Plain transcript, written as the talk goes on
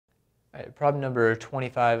All right, problem number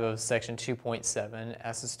 25 of section 2.7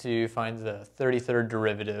 asks us to find the 33rd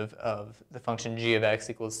derivative of the function g of x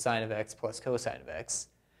equals sine of x plus cosine of x.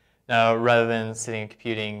 Now, rather than sitting and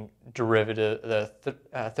computing the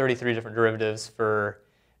 33 different derivatives for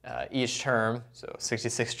each term, so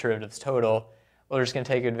 66 derivatives total, we're just going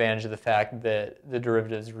to take advantage of the fact that the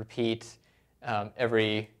derivatives repeat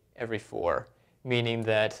every 4, meaning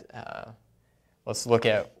that let's look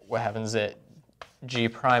at what happens at g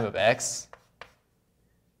prime of x.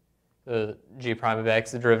 The g prime of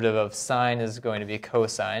x, the derivative of sine is going to be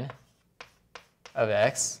cosine of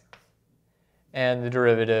x, and the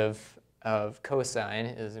derivative of cosine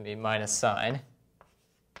is going to be minus sine.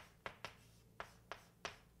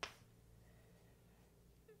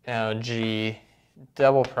 Now g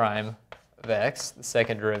double prime of x, the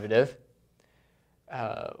second derivative,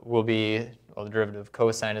 will be, well, the derivative of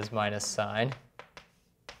cosine is minus sine.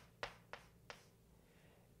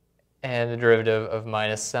 And the derivative of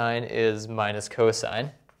minus sine is minus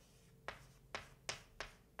cosine.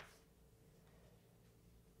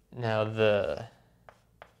 Now the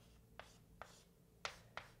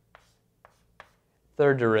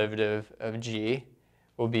third derivative of g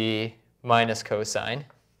will be minus cosine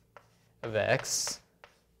of x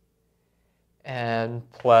and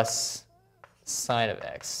plus sine of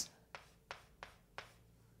x.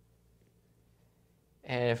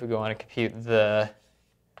 And if we go on to compute the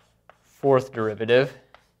fourth derivative,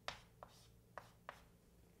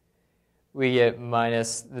 we get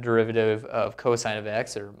minus the derivative of cosine of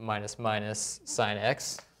x, or minus sine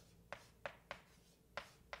x.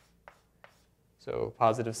 So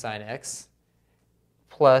positive sine x,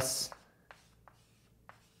 plus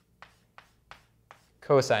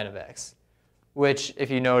cosine of x, which,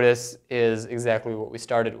 if you notice, is exactly what we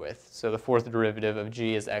started with. So the fourth derivative of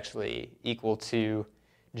g is actually equal to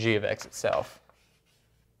g of x itself.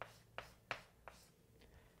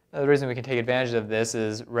 Now, the reason we can take advantage of this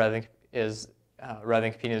is rather than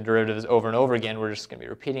computing the derivatives over and over again, we're just going to be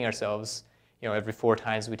repeating ourselves, every 4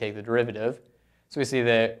 times we take the derivative. So we see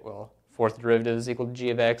that, well, fourth derivative is equal to g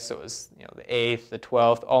of x, so it's the 8th, the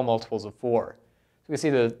 12th, all multiples of 4. So we see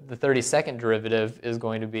the 32nd derivative is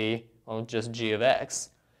going to be, well, just g of x.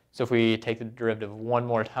 So if we take the derivative one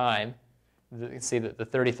more time, you can see that the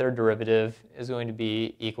 33rd derivative is going to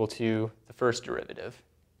be equal to the first derivative.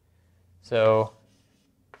 So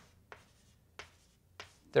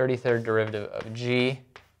 33rd derivative of g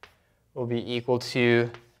will be equal to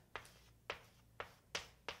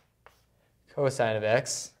cosine of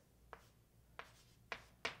x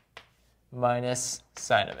minus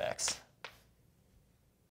sine of x.